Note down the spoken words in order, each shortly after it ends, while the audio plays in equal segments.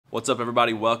What's up,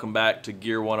 everybody? Welcome back to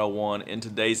Gear 101. In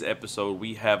today's episode,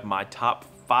 we have my top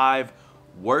 5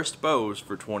 worst bows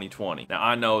for 2020. Now,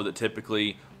 I know that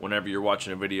typically whenever you're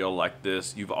watching a video like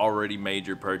this, you've already made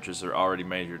your purchase or already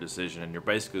made your decision, and you're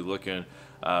basically looking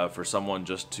for someone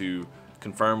just to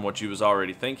confirm what you was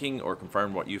already thinking or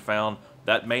confirm what you found.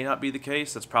 That may not be the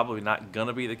case. That's probably not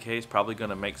gonna be the case. Probably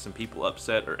gonna make some people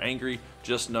upset or angry.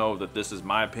 Just know that this is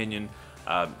my opinion.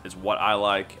 It's what I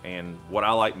like, and what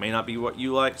I like may not be what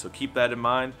you like, so keep that in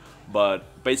mind.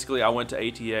 But basically, I went to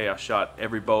ATA, I shot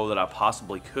every bow that I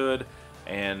possibly could,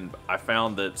 and I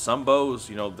found that some bows,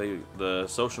 you know, the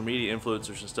social media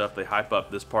influencers and stuff, they hype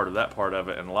up this part of that part of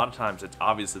it, and a lot of times it's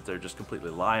obvious that they're just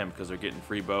completely lying because they're getting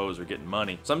free bows or getting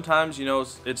money. Sometimes, you know,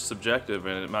 it's subjective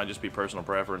and it might just be personal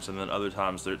preference, and then other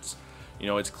times it's, you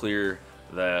know, it's clear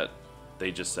that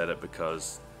they just said it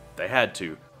because they had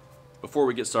to. Before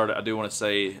we get started, I do want to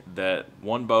say that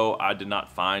one bow I did not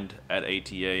find at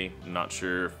ATA. I'm not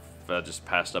sure if I just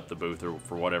passed up the booth or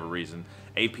for whatever reason.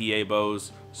 APA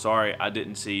bows, sorry, I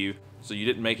didn't see you. So you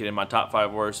didn't make it in my top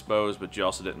 5 worst bows, but you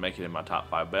also didn't make it in my top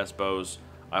 5 best bows.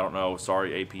 I don't know,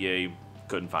 sorry APA,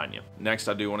 couldn't find you. Next,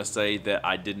 I do want to say that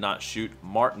I did not shoot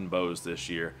Martin bows this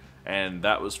year, and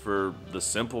that was for the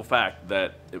simple fact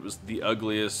that it was the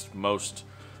ugliest, most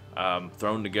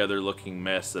thrown together looking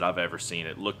mess that I've ever seen.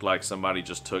 It looked like somebody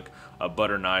just took a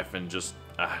butter knife and just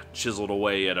chiseled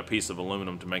away at a piece of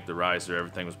aluminum to make the riser.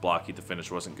 Everything was blocky, the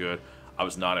finish wasn't good. I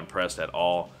was not impressed at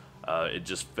all. It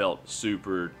just felt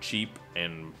super cheap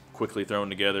and quickly thrown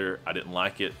together. I didn't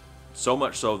like it, so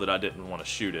much so that I didn't want to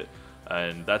shoot it.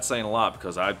 And that's saying a lot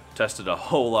because I tested a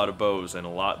whole lot of bows, and a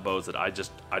lot of bows that I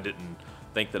didn't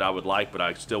think that I would like, but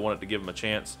I still wanted to give them a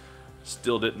chance.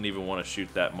 Still didn't even want to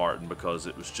shoot that Martin because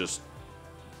it was just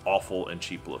awful and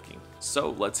cheap looking. So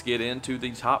let's get into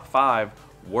the top 5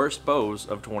 worst bows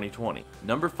of 2020.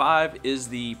 Number 5 is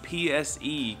the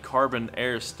PSE Carbon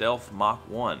Air Stealth Mach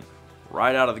 1.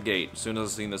 Right out of the gate, as soon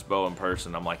as I seen this bow in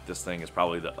person, I'm like, this thing is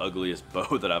probably the ugliest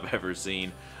bow that I've ever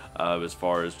seen as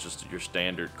far as just your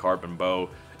standard carbon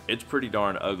bow. It's pretty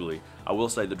darn ugly. I will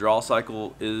say the draw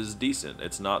cycle is decent.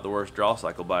 It's not the worst draw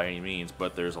cycle by any means,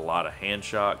 but there's a lot of hand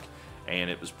shock,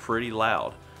 and it was pretty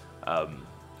loud.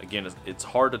 Again, it's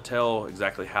hard to tell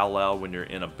exactly how loud when you're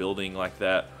in a building like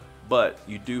that, but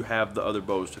you do have the other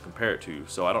bows to compare it to.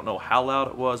 So I don't know how loud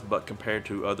it was, but compared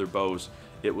to other bows,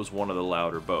 it was one of the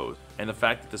louder bows. And the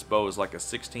fact that this bow is like a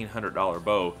 $1,600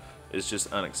 bow is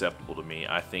just unacceptable to me.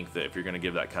 I think that if you're going to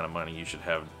give that kind of money, you should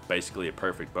have basically a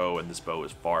perfect bow, and this bow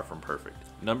is far from perfect.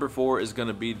 Number 4 is going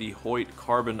to be the Hoyt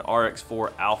Carbon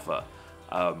RX4 Alpha.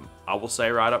 I will say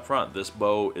right up front, this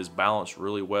bow is balanced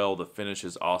really well. The finish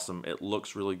is awesome. It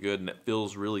looks really good, and it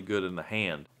feels really good in the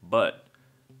hand. But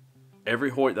every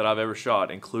Hoyt that I've ever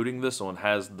shot, including this one,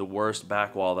 has the worst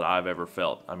back wall that I've ever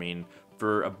felt. I mean,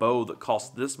 for a bow that costs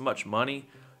this much money,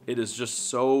 it is just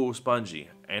so spongy.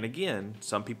 And again,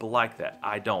 some people like that.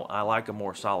 I don't. I like a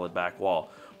more solid back wall.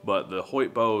 But the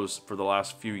Hoyt bows for the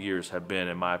last few years have been,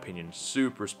 in my opinion,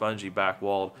 super spongy back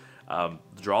walled. The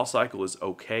draw cycle is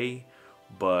okay,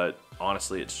 but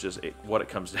honestly, it's just what it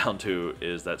comes down to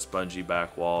is that spongy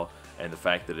back wall, and the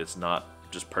fact that it's not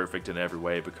just perfect in every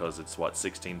way because it's what,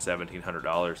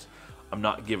 $1,700. I'm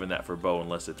not giving that for a bow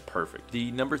unless it's perfect.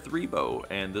 The number 3 bow,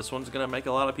 and this one's gonna make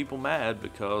a lot of people mad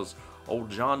because old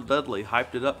John Dudley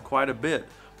hyped it up quite a bit,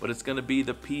 but it's gonna be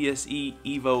the PSE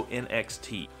Evo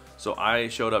NXT. So I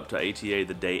showed up to ATA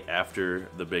the day after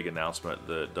the big announcement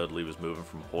that Dudley was moving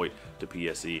from Hoyt to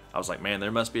PSE. I was like, man, there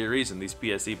must be a reason these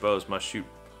PSE bows must shoot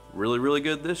really, really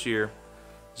good this year.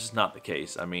 It's just not the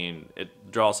case. I mean,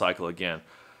 draw cycle again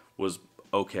was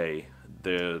okay.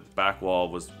 The back wall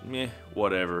was meh,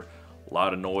 whatever. A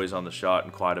lot of noise on the shot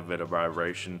and quite a bit of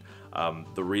vibration.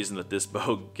 The reason that this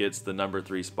bow gets the number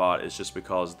 3 spot is just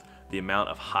because the amount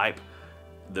of hype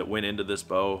that went into this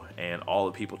bow and all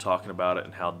the people talking about it,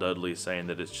 and how Dudley is saying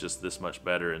that it's just this much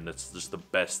better and it's just the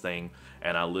best thing.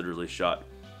 And I literally shot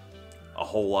a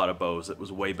whole lot of bows that was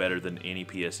way better than any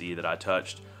PSE that I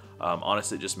touched.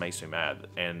 Honestly, it just makes me mad,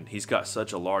 and he's got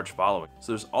such a large following.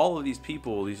 So there's all of these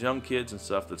people, these young kids and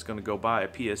stuff, that's going to go buy a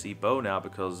PSE bow now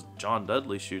because John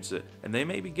Dudley shoots it, and they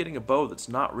may be getting a bow that's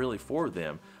not really for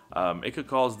them. It could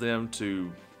cause them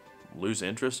to lose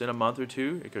interest in a month or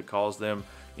two. It could cause them,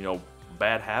 you know,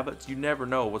 bad habits. You never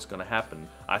know what's going to happen.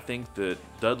 I think that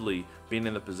Dudley, being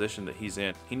in the position that he's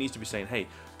in, he needs to be saying, hey,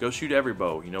 go shoot every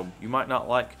bow. You know, you might not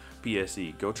like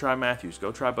PSE. Go try Matthews.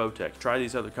 Go try Bowtech. Try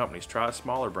these other companies. Try a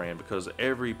smaller brand, because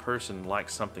every person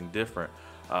likes something different.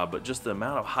 But just the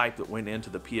amount of hype that went into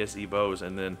the PSE bows,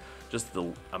 and then just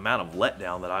the amount of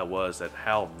letdown that I was at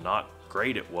how not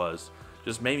great it was,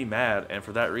 just made me mad, and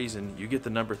for that reason, you get the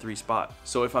number 3 spot.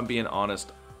 So if I'm being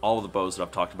honest, all of the bows that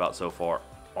I've talked about so far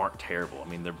aren't terrible. I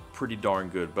mean, they're pretty darn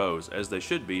good bows, as they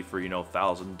should be for, you know,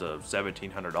 $1,000 to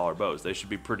 $1,700 bows. They should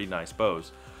be pretty nice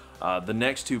bows. The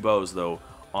next 2 bows, though,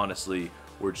 honestly,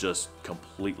 were just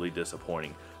completely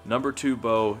disappointing. Number 2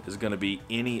 bow is going to be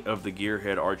any of the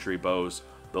Gearhead archery bows.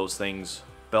 Those things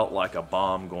felt like a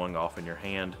bomb going off in your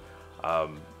hand.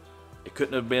 It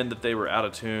couldn't have been that they were out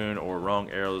of tune or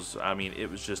wrong arrows. I mean, it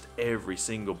was just every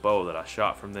single bow that I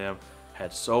shot from them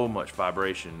had so much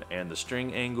vibration, and the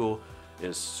string angle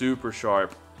is super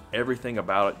sharp. Everything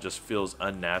about it just feels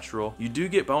unnatural. You do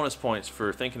get bonus points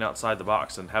for thinking outside the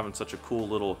box and having such a cool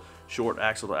little short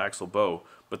axle to axle bow,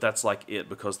 but that's like it,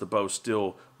 because the bow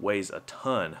still weighs a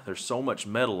ton. There's so much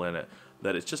metal in it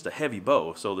that it's just a heavy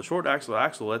bow. So the short axle to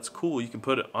axle, that's cool. You can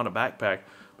put it on a backpack,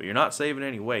 but you're not saving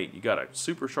any weight. You got a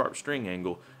super sharp string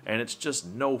angle, and it's just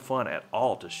no fun at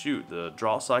all to shoot. The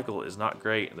draw cycle is not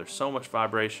great, and there's so much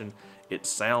vibration. It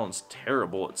sounds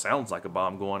terrible. It sounds like a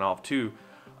bomb going off too.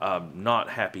 Not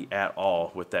happy at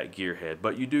all with that Gearhead,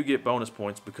 but you do get bonus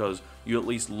points because you at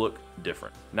least look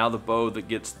different. Now the bow that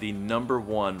gets the number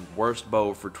 1 worst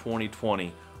bow for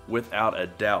 2020, without a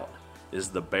doubt, is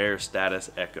the Bear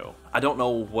Status Echo. I don't know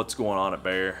what's going on at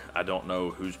Bear. I don't know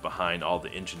who's behind all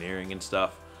the engineering and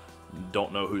stuff.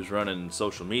 Don't know who's running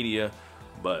social media,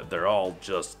 but they're all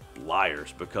just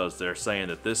liars, because they're saying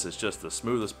that this is just the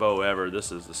smoothest bow ever.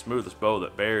 This is the smoothest bow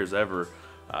that Bear's ever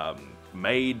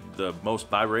made, the most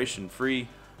vibration free.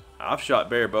 I've shot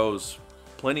Bear bows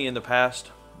plenty in the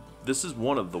past. This is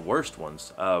one of the worst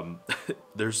ones.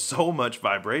 There's so much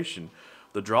vibration.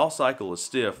 The draw cycle is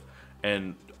stiff,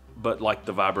 but like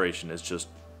the vibration is just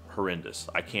horrendous.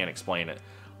 I can't explain it.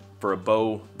 For a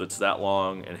bow that's that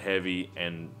long and heavy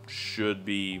and should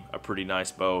be a pretty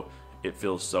nice bow, it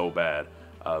feels so bad.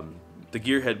 The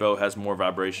Gearhead bow has more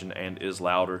vibration and is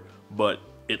louder, but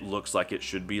it looks like it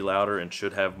should be louder and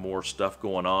should have more stuff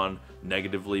going on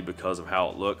negatively because of how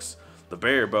it looks. The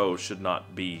Bear bow should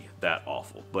not be that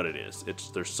awful, but it is.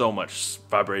 There's so much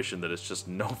vibration that it's just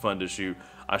no fun to shoot.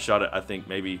 I shot it, I think,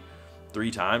 maybe 3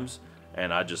 times,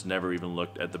 and I just never even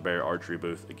looked at the Bear archery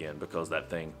booth again because that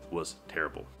thing was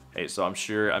terrible. Hey, so I'm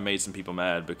sure I made some people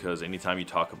mad, because anytime you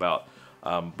talk about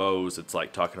bows, it's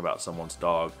like talking about someone's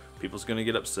dog. People's gonna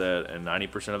get upset, and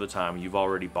 90% of the time you've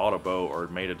already bought a bow or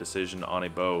made a decision on a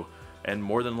bow, and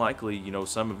more than likely, you know,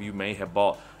 some of you may have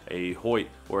bought a Hoyt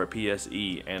or a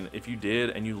PSE, and if you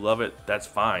did and you love it, that's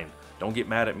fine. Don't get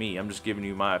mad at me. I'm just giving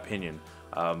you my opinion.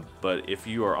 But if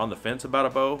you are on the fence about a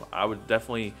bow, I would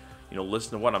definitely, you know,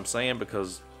 listen to what I'm saying,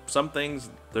 because some things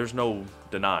there's no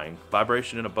denying.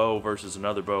 Vibration in a bow versus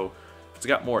another bow, if it's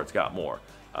got more, it's got more.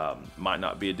 Might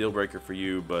not be a deal breaker for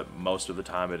you, but most of the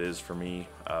time it is for me.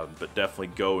 But definitely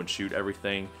go and shoot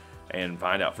everything and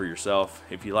find out for yourself.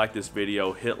 If you like this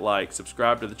video, hit like,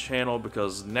 subscribe to the channel,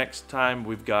 because next time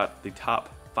we've got the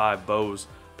top 5 bows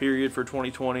period for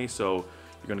 2020. So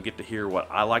you're gonna get to hear what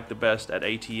I like the best at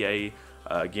ATA.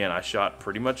 Again, I shot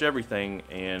pretty much everything,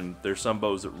 and there's some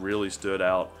bows that really stood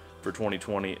out for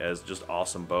 2020 as just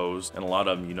awesome bows, and a lot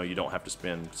of them, you know, you don't have to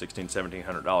spend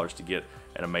 $1,600–1,700 to get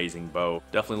an amazing bow.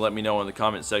 Definitely let me know in the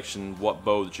comment section what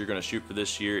bow that you're going to shoot for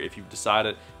this year. If you've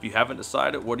decided, if you haven't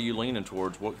decided, what are you leaning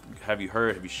towards? What have you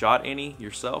heard? Have you shot any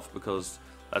yourself? Because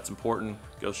that's important.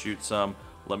 Go shoot some.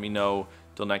 Let me know.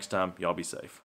 Till next time, y'all be safe.